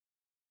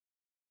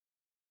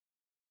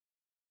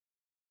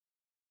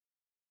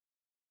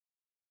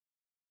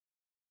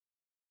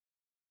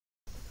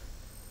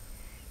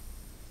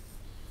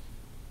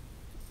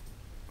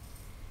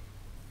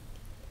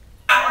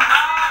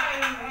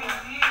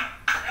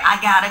I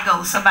gotta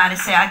go. Somebody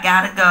say, I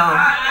gotta go.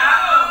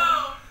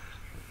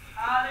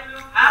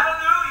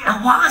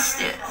 Now watch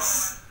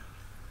this.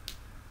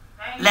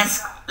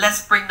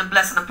 Let's bring the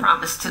blessing of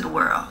promise to the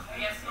world.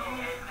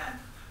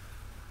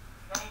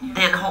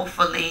 Then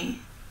hopefully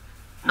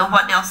no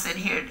one else in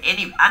here.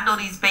 I know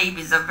these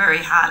babies are very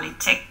highly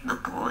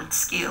technical and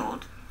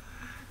skilled.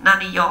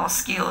 None of y'all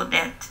skilled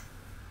at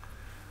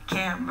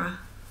camera.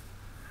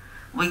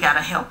 We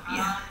gotta help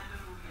you.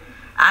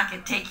 I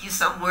can take you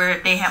somewhere.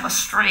 They have a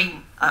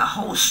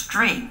whole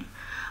string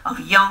of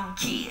young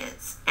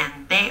kids,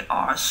 and they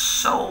are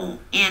so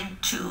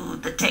into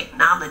the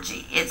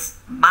technology. It's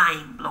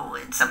mind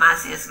blowing. Somebody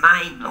says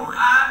mind blowing.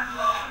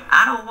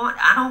 I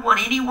don't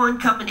want anyone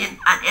coming in,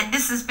 and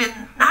this has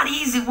been not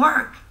easy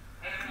work.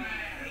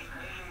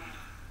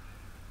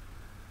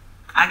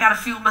 I got a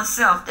few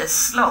myself that's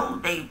slow.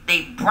 They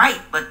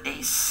bright, but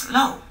they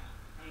slow.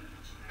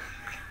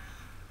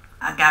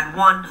 I got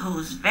one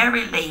who's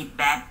very laid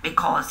back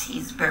because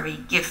he's very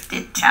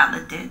gifted,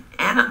 talented,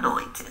 and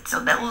anointed. So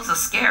those are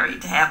scary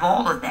to have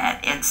all of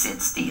that and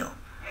sit still.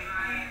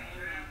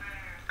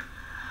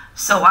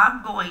 So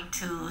I'm going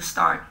to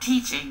start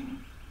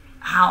teaching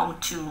how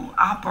to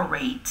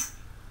operate,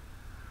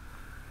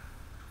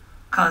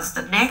 because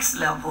the next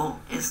level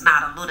is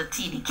not a little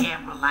teeny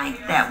camera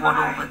like that one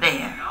over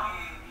there.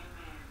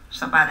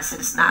 Somebody said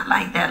it's not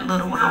like that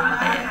little one over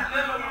there.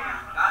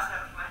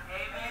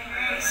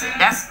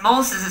 That's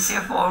Moses is here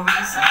for a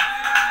reason.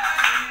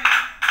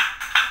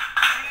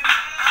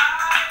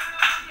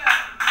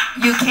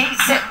 You can't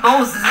set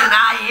Moses in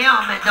I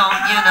am and don't,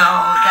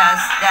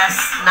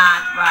 that's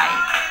not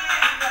right.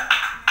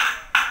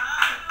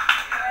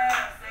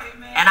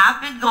 And I've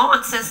been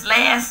gone since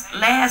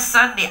last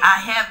Sunday.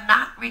 I have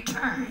not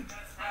returned.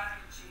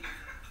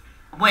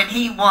 When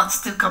he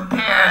wants to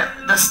compare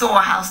the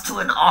storehouse to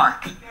an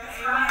ark.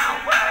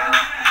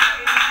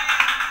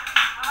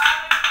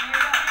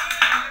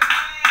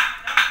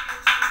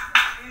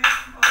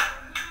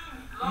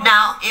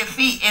 Now, if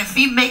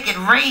he make it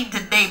rain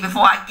today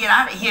before I get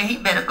out of here, he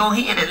better go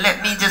ahead and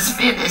let me just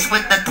finish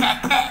with the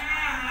tack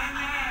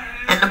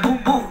and the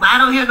boom boom. I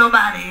don't hear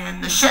nobody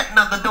and the shutting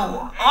of the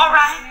door. All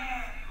right.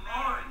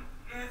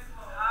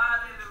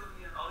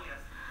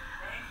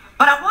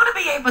 But I want to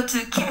be able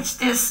to catch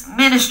this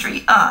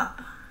ministry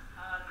up,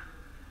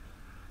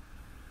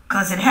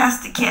 because it has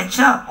to catch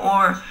up,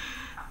 or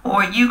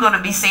you're going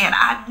to be saying,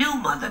 I knew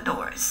Mother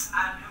Doris.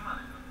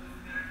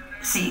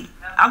 See,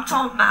 I'm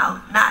talking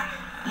about not.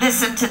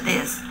 Listen to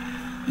this.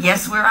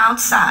 Yes, we're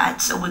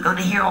outside, so we're going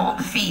to hear all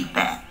the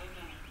feedback,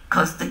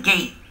 because the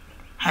gate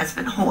has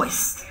been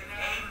hoisted.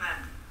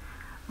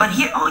 But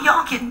here,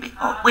 y'all can be,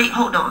 wait,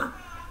 hold on.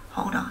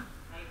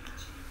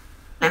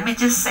 Let me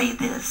just say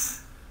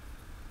this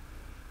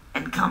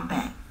and come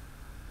back.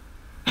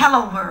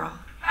 Hello, world.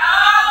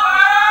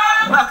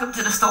 Welcome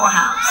to the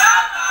storehouse.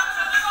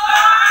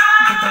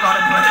 Give the Lord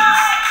a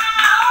praise.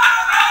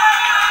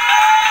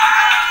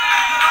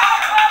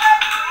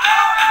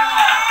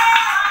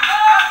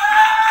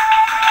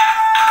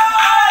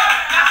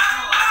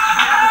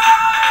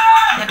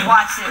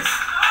 Watch this.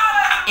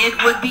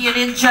 It would be an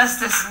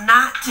injustice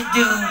not to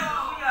do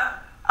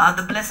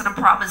the blessing and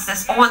promise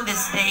that's on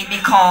this day,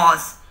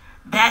 because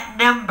that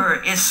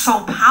number is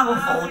so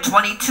powerful.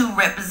 22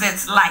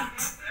 represents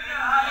light.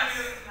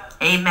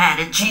 Amen.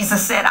 And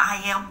Jesus said,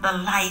 I am the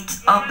light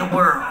of the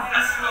world.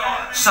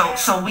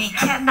 So we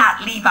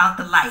cannot leave out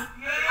the light.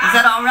 Is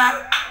that all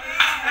right?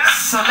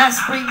 So let's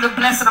bring the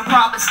blessing and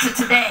promise to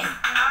today.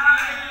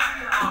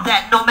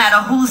 That no matter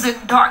who's in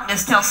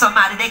darkness, tell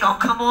somebody they're going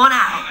to come on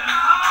out.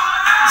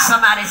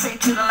 Somebody say,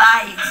 to the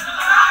light.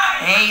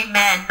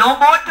 Amen. No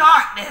more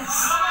darkness.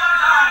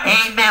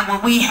 Amen. When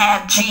we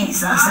have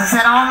Jesus. Is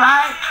that all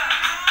right?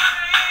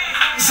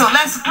 So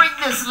let's bring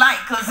this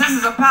light, because this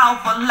is a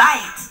powerful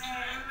light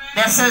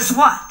that says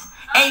what?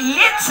 A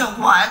little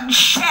one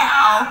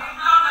shall,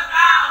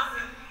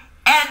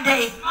 and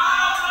then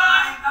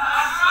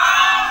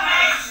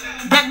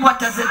what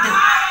does it do?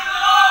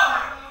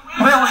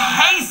 Will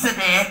hasten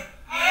it.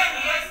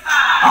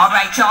 All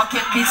right, y'all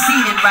can be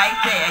seated right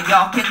there.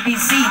 Y'all can be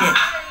seated.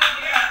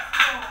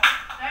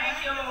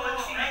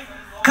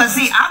 Because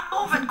see, I'm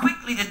moving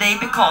quickly today,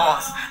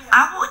 because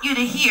I want you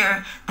to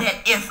hear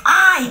that if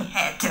I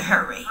had to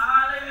hurry.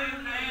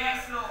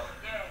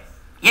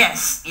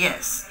 Yes.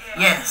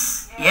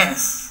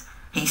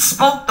 He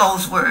spoke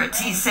those words.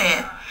 He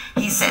said,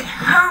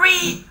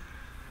 hurry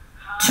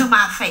to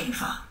my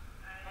favor.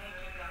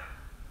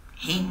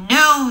 He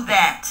knew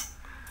that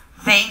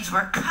things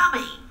were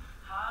coming.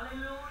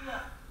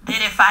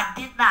 That if I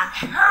did not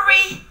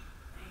hurry,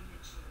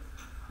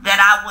 that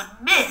I would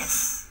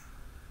miss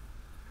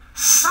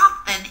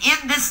something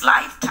in this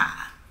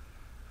lifetime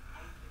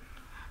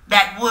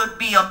that would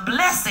be a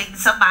blessing,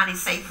 somebody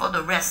say, for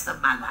the rest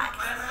of my life.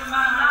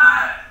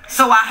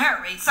 So I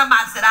hurried.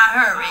 Somebody said, I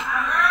hurried.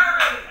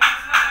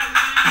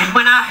 And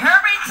when I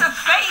hurried to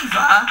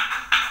favor,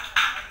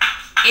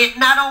 it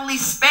not only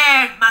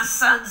spared my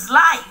son's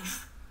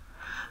life,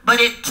 but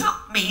it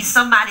took me,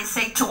 somebody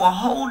say, to a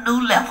whole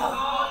new level.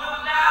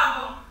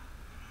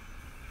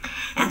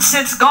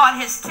 since God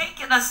has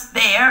taken us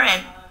there,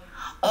 and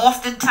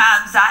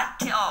oftentimes I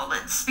tell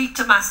and speak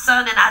to my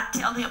son and I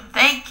tell him,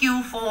 thank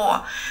you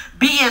for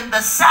being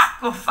the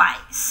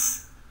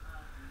sacrifice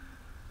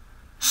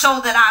so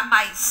that I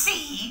might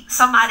see,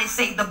 somebody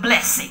say, the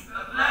blessing.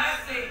 The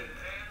blessing.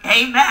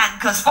 Amen.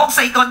 Because folks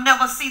ain't going to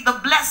never see the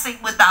blessing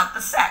without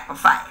the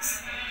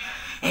sacrifice.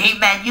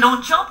 Amen. You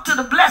don't jump to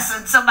the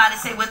blessing, somebody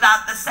say,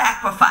 without the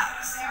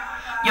sacrifice.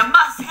 You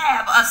must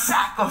have a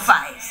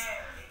sacrifice.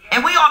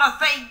 And we ought to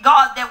thank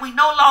God that we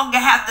no longer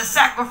have to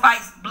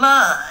sacrifice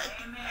blood.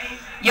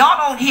 Y'all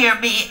don't hear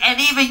me. And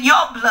even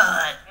your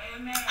blood.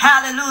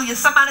 Hallelujah.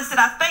 Somebody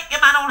said, I thank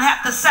him I don't have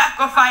to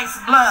sacrifice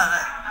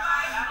blood.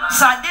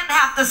 So I didn't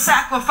have to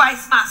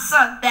sacrifice my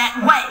son that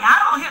way.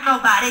 I don't hear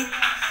nobody.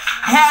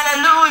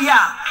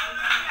 Hallelujah.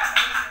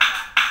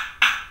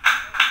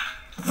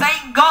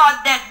 Thank God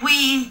that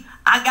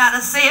I got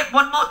to say it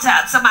one more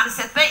time. Somebody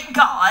said, thank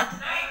God.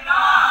 Thank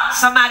God.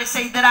 Somebody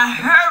say that I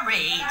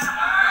hurried.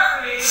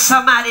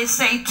 Somebody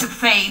say to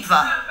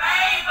favor.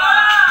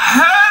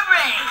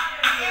 Hurry.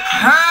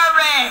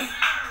 Hurry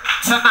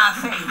to my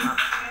favor.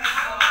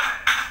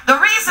 The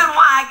reason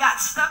why I got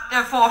stuck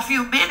there for a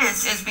few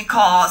minutes is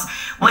because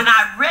when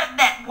I read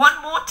that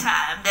one more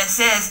time that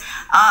says,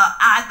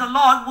 the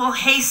Lord will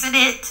hasten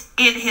it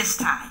in his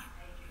time.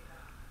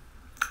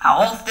 I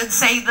often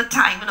say the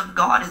timing of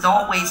God is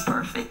always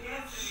perfect.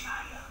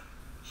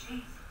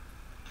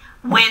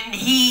 When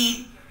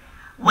he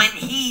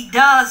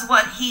does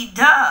what he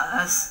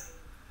does,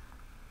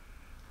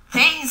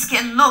 things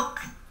can look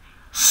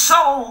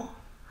so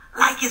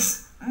like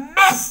it's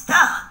messed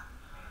up.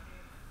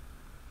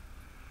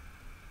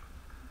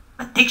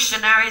 My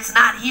dictionary is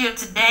not here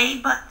today,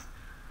 but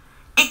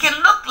it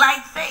can look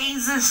like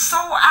things is so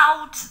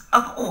out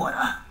of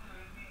order.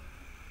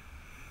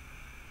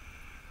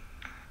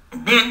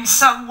 And then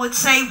some would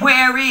say,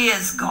 where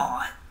is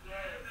God?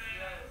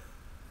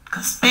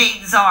 Because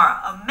things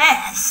are a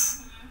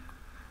mess,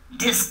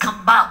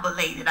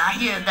 discombobulated. I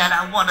hear that.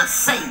 I want to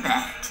say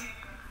that.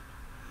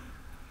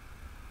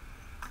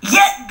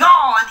 Yet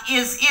God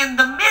is in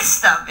the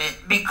midst of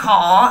it,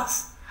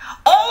 because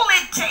all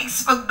it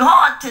takes for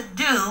God to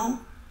do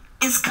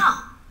is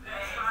come.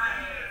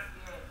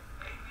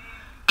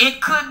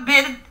 It could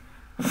be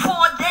 4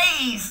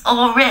 days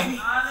already.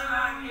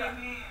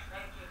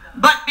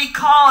 But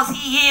because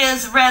he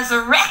is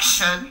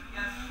resurrection,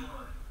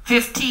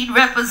 15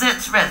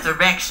 represents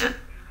resurrection,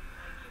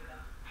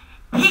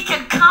 he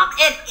can come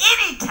at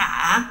any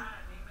time,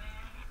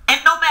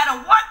 and no matter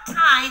what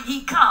time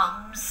he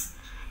comes,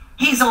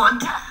 he's on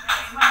time.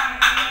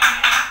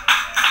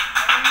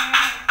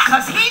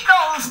 Because he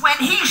knows when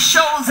he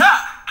shows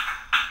up,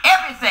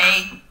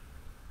 everything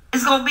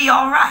is going to be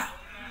all right.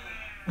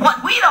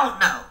 What we don't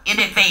know in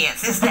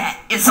advance is that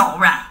it's all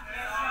right.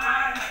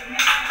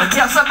 But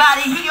tell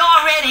somebody, he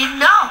already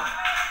knows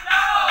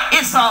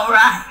it's all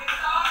right.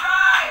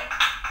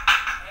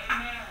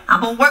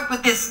 I'm going to work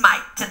with this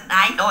mic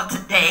tonight or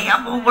today.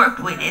 I'm going to work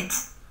with it.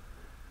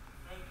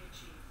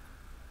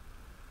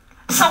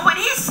 So when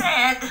he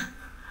said,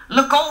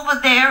 look over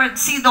there and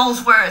see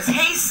those words,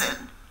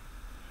 hasten,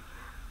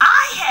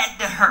 I had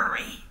to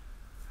hurry.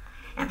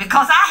 And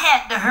because I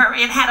had to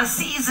hurry and had a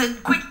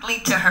season quickly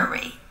to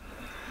hurry,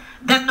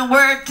 then the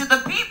word to the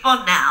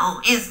people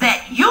now is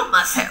that you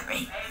must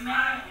hurry.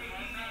 Amen.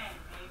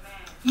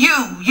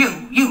 You.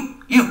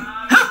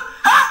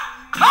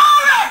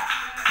 Glory!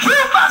 You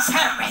must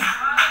hurry.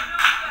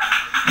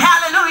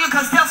 Hallelujah.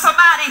 Because tell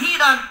somebody he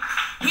done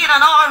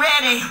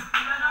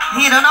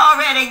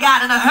already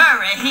got in a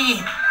hurry.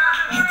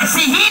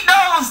 See, he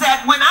knows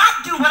that when I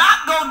do what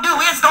I'm going to do,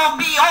 it's going to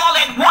be all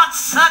at once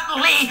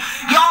suddenly.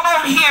 Y'all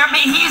don't hear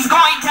me. He's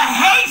going to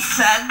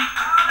hasten.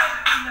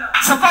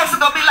 So folks are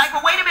going to be like,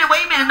 well, wait a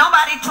minute.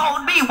 Nobody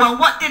told me. Well,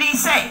 what did he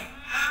say?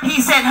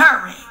 He said,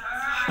 hurry.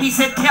 He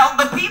said, tell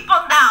the people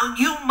now,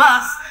 you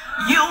must.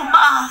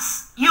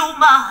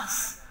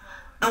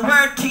 The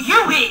word to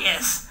you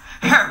is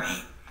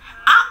hurry.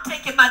 I'm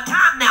taking my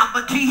time now,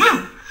 but to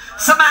you,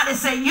 somebody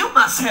say, you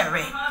must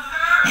hurry.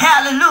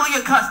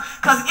 Hallelujah,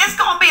 because it's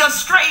going to be a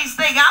strange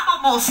thing. I'm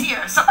almost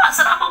here. Somebody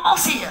said, I'm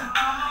almost here.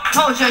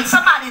 Told you,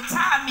 somebody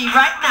time me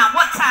right now.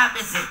 What time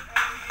is it?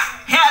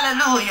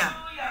 Hallelujah.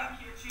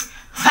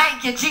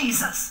 Thank you,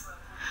 Jesus.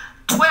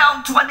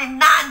 12:29,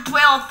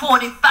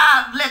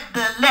 12:45.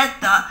 Let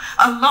the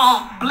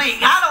alarm blink.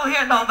 I don't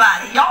hear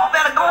nobody. Y'all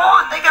better go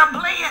on. Think I'm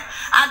playing?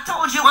 I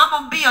told you I'm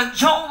going to be a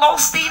Joel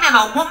Osteen in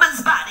a woman's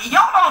body.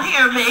 Y'all don't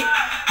hear me.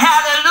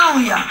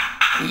 Hallelujah.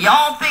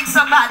 Y'all think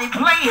somebody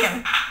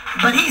playing.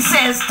 But he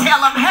says,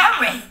 tell them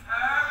hurry.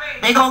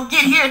 They're going to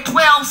get here at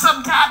 12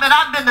 sometime, and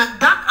I'm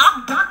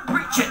done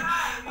preaching.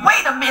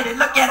 Wait a minute.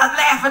 Look at her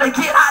laughing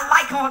again. I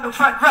like her on the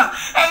front row.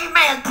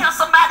 Amen. Tell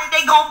somebody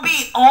they're going to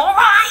be all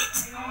right.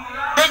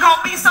 They're going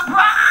to be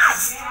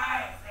surprised.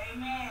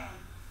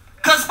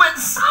 Because when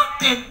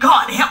something,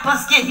 God help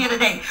us get here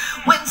today,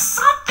 when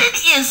something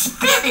is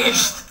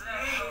finished,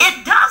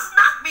 it does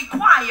not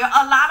require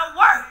a lot of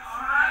work.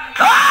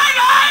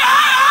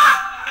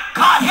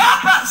 God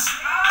help us.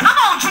 Come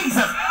on,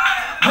 Jesus.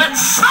 When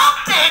something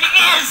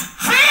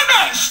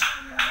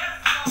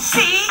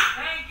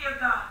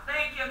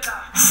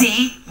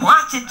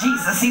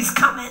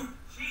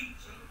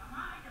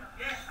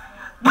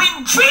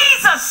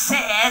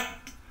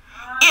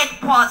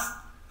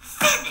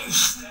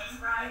finished.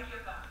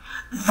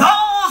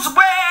 Those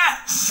were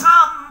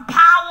some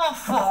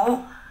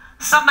powerful,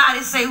 somebody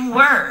say,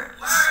 words.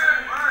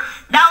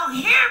 Now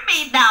hear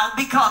me now,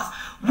 because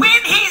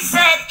when he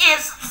said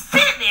it's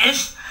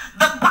finished,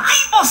 the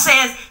Bible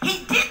says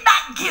he did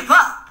not give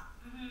up.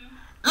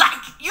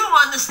 Like, you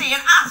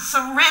understand, I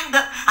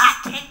surrender. I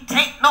can't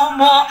take no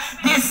more.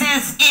 This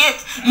is it.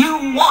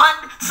 You won.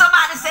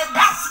 Somebody said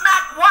that's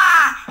not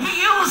why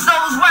he used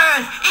those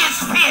words.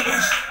 It's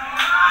finished.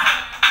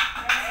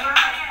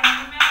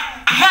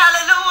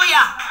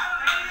 Hallelujah.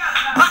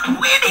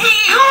 But when he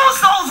used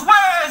those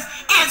words,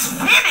 it's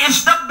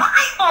finished, the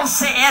Bible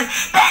says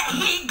that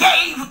he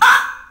gave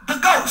up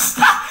the ghost.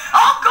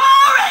 Oh,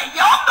 glory.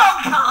 Y'all don't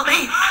call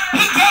me.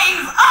 He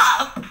gave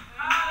up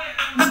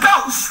the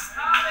ghost.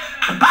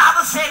 The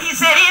Bible said, he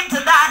said, into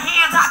thy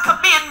hands I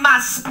commend my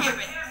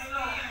spirit.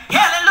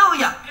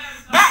 Hallelujah.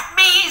 That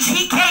means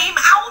he came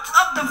out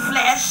of the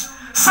flesh.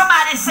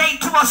 Somebody say,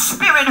 to a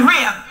spirit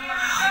realm.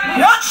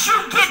 Once you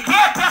get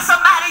there, tell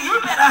somebody, you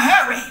better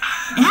hurry.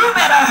 You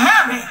better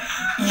hurry.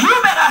 You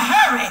better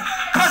hurry.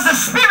 Because the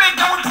spirit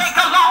don't take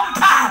a long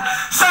time.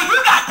 So you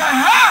got to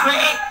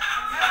hurry.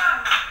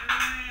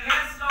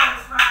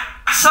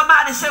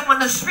 Somebody said, when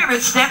the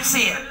spirit steps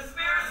in.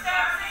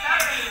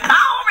 And I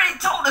already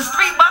told us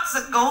 3 months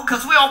ago,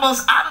 because we're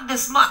almost out of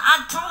this month,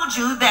 I told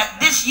you that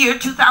this year,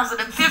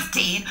 2015,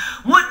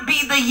 would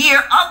be the year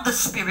of the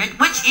Spirit,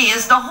 which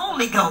is the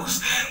Holy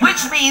Ghost,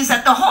 which means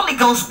that the Holy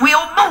Ghost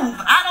will move.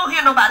 I don't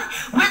hear nobody.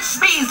 Which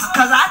means,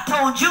 because I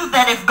told you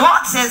that if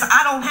God says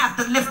I don't have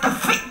to lift a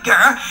finger,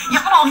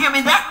 y'all don't hear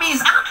me, that means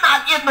I'm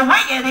not in the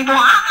way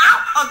anymore. I'm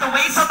out of the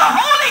way. So the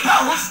Holy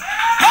Ghost,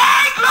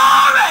 hey,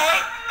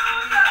 glory,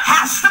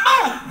 has to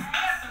move.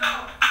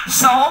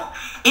 So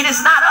it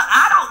is not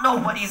I don't know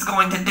what he's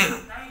going to do.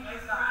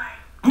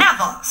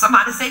 Never.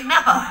 Somebody say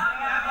never.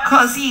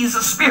 Because he's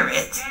a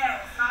spirit.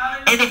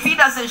 And if he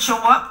doesn't show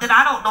up, then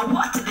I don't know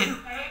what to do.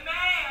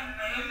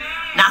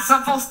 Now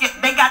some folks,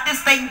 they got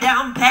this thing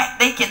down pat.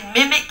 They can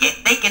mimic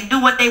it. They can do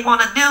what they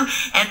want to do.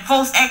 And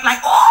folks act like,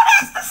 oh,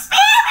 that's the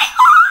spirit.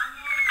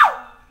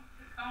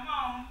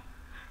 Oh!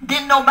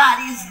 Then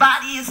nobody's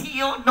body is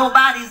healed.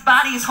 Nobody's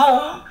body is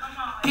whole.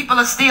 People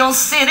are still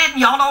sitting.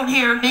 Y'all don't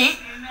hear me.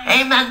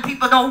 Amen.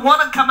 People don't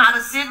want to come out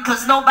of sin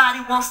because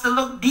nobody wants to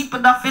look deep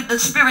enough in the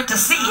spirit to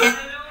see it.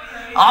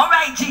 All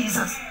right,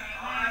 Jesus.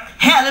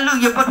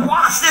 Hallelujah. But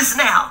watch this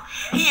now.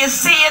 He is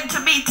saying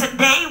to me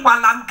today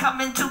while I'm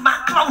coming to my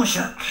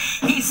closure.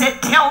 He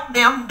said, tell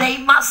them they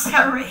must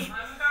hurry.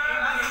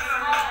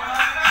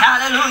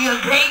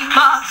 Hallelujah. They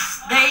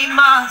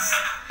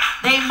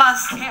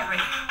must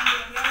hurry.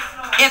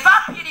 If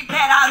I pity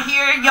pat out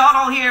here, y'all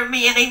don't hear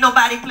me, and ain't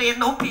nobody playing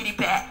no pity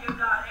pat.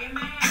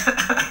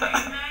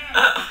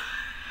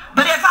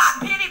 But if I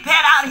pity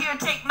pat out here,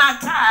 take my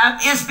time,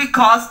 it's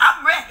because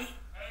I'm ready.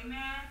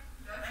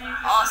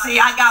 Oh, see,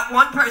 I got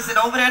one person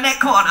over there in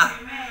that corner.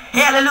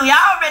 Hallelujah.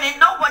 I already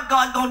know what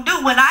God's going to do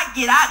when I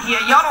get out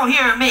here. Y'all don't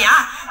hear me.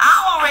 I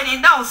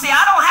already know. See,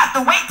 I don't have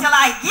to wait till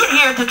I get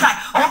here to try,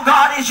 oh,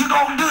 God, is you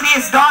going to do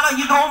this? God, are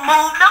you going to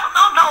move? No.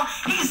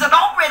 He's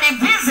already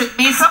visit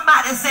me.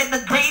 Somebody said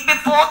the day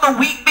before, the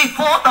week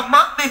before, the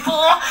month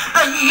before,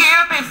 the year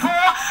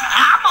before.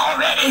 I'm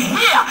already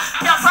here.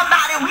 Tell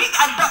somebody we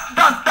got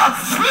the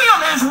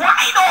field is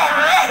right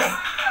already.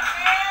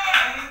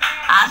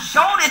 I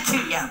showed it to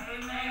you.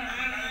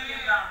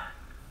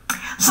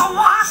 So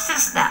watch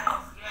this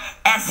now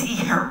as he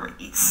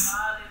hurries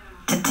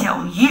to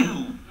tell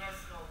you.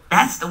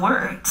 That's the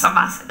word.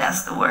 Somebody said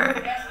that's the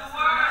word.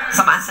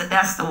 Somebody said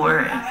that's the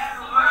word.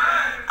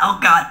 Oh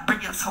God,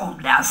 bring us home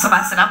now.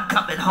 Somebody said I'm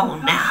coming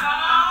home now.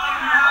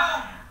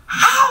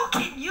 How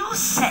can you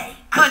say,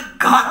 good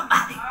God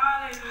Almighty,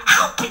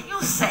 how can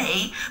you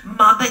say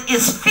mother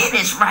is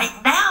finished right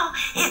now?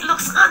 It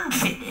looks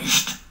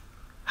unfinished.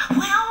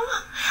 Well,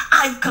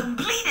 I've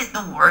completed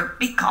the work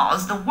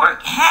because the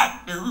work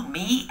had to,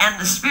 me and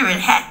the spirit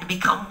had to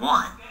become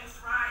one.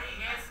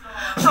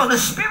 So the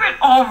spirit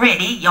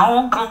already,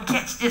 y'all gonna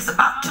catch this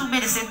about 2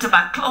 minutes into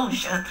my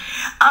closure.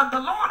 The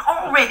Lord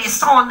already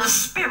saw in the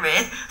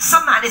spirit,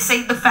 somebody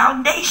say the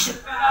foundation.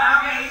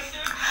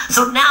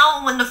 So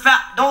now when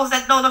those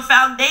that know the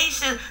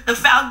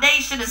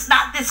foundation is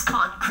not this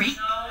concrete.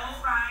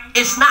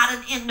 It's not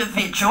an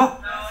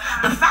individual.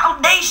 The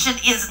foundation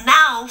is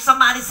now,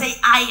 somebody say,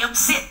 I am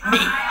sent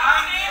me.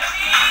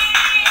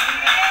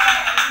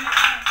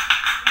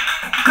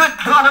 Good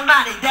God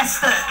Almighty, that's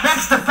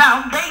the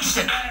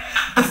foundation.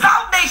 The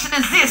foundation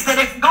is this, that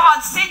if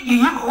God sent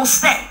you, you're going to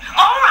stay.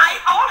 All right.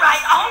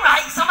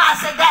 Somebody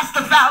said that's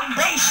the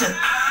foundation.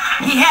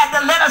 He had to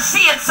let us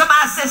see it.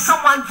 Somebody said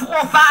someone 4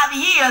 or 5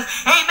 years.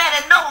 Amen.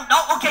 And no,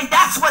 okay,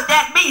 that's what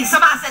that means.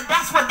 Somebody said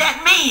that's what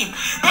that means.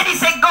 Then he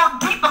said go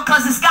deeper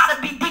because it's got to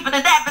be deeper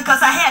than that because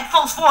I had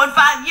folks 4 and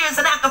 5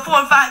 years and after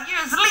 4 and 5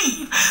 years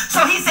leave.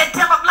 So he said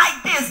tell them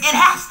like this. It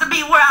has to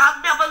be where I'll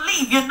never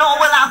leave you, nor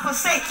will I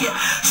forsake you.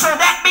 So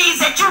that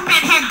means that you've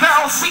been here,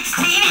 girl, 16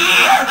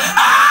 years.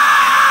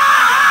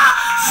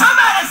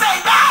 Somebody say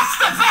that's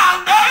the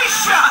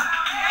foundation.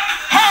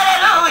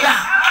 Hallelujah.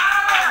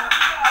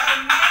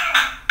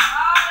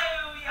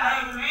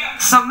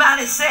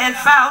 Somebody said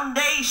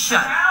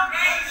foundation.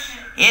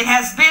 It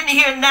has been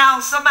here now.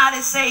 Somebody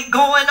say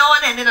going on,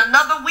 and in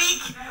another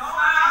week,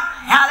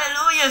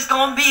 hallelujah, it's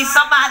going to be,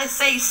 somebody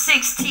say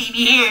 16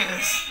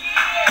 years.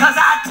 Because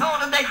I told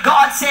him that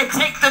God said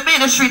take the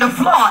ministry to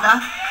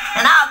Florida,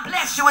 and I'll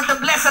bless you with the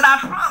blessing I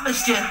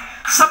promised you.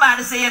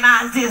 Somebody say in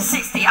Isaiah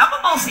 60. I'm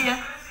almost here.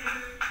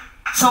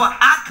 So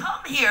I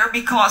come here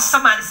because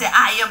somebody said,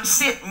 I am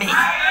sent me.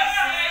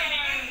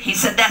 He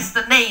said that's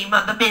the name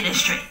of the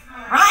ministry.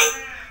 Right?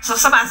 So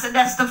somebody said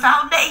that's the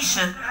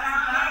foundation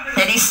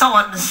that he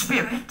saw in the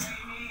spirit.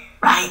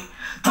 Right?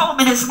 Told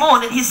me this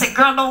morning, he said,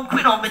 girl, don't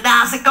quit on me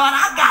now. I said, God,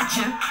 I got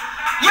you.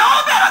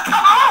 Y'all better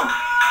come on.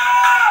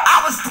 I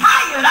was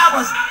tired. I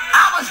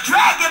was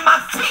dragging my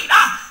feet.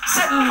 I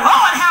said,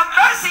 Lord, have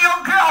mercy,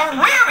 your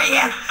girl weary.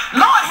 And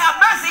Lord,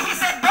 have mercy. He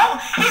said, don't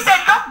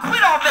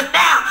quit on me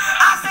now.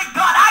 I said,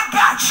 God, I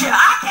got you.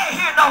 I can't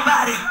hear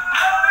nobody.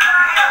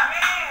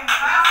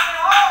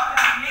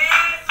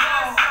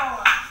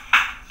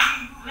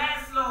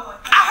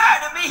 I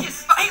heard him.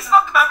 He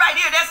spoke to my right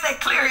ear. That's that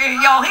clear ear,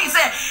 y'all. He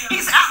said,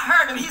 I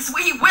heard him. He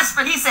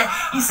whispered. He said,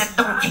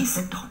 don't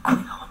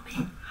quit on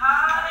me.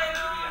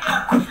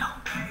 Don't quit on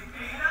me.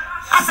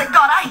 I said,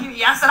 God, I hear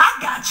you. I said, I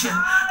got you.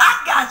 I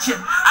got you.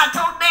 I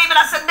told Naaman,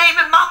 I said,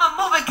 Naaman, mama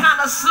moving kind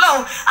of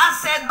slow. I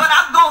said, but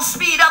I'm going to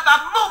speed up.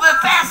 I'm moving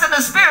fast in the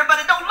spirit, but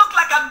it don't look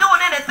like I'm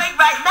doing anything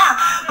right now.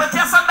 But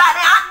tell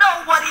somebody, I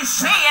know what he's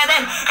saying,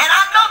 and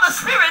I know the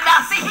spirit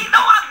now. See, he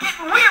know I'm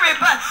getting weary,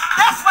 but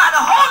that's why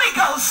the Holy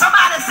Ghost,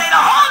 somebody say the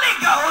Holy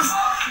Ghost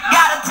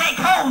got to take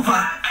over.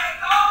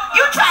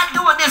 You tried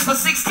doing this for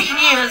 16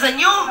 years, and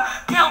you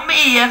tell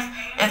me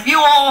if you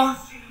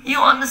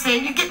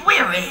understand, you get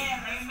weary.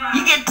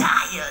 You get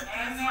tired.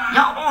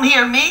 Y'all won't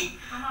hear me.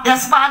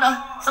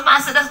 Somebody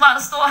said that's why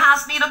the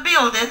storehouse need a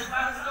building.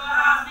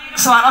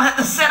 So I don't have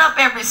to set up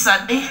every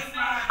Sunday.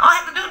 I don't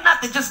have to do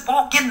nothing. Just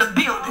walk in the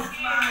building.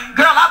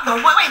 Girl, I'm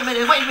going, wait a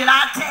minute.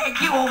 I'll tag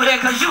you over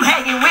there because you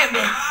hanging with me.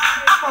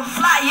 I'm going to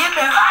fly in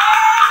there.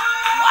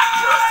 What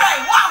you say?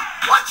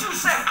 What you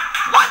say?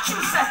 What you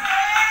say?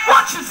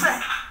 What you say?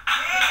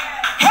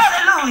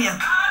 Hallelujah.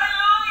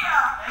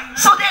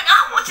 So then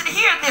I want you to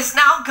hear this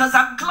now because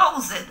I'm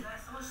closing.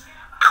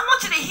 I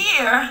want you to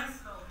hear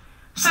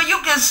so you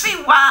can see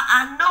why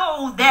I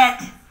know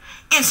that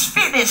it's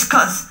finished,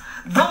 because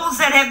those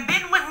that have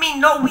been with me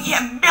know we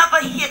have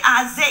never hit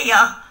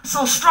Isaiah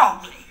so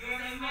strongly.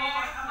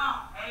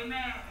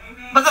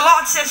 But the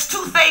Lord says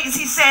two things.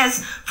 He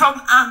says from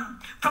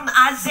the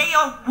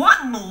Isaiah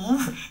 1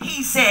 move,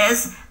 he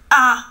says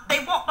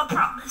they want my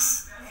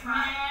promise.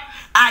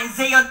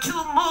 Isaiah 2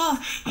 move,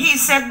 he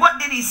said, what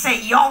did he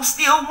say? Y'all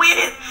still with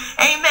it?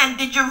 Amen.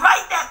 Did you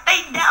write that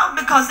thing down?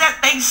 Because that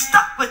thing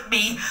stuck with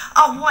me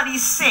of what he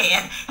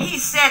said. He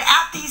said,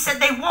 after he said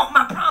they want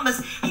my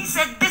promise, he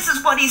said, this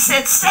is what he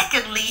said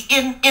secondly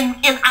in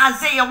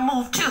Isaiah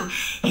move 2.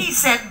 He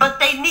said, but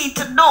they need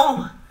to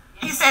know,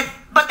 he said,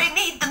 but they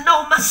need to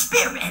know my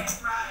spirit.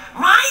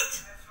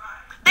 Right?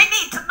 They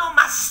need to know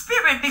my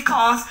spirit,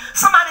 because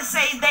somebody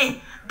say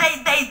they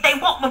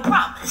want my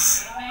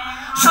promise.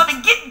 So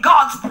to get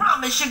God's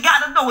promise, you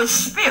got to know his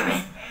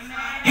spirit.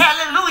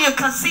 Hallelujah.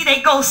 Because see,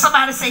 they go,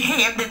 somebody say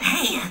hand in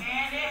hand.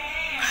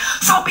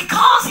 So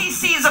because he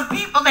sees a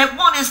people that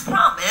want his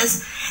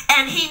promise,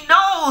 and he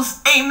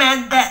knows,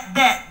 amen, that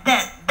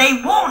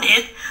they want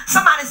it,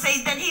 somebody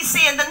say, then he's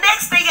saying the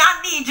next thing I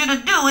need you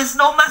to do is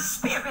know my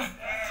spirit.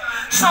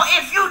 So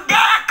if you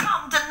dare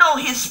come to know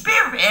his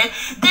spirit,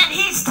 then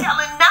he's telling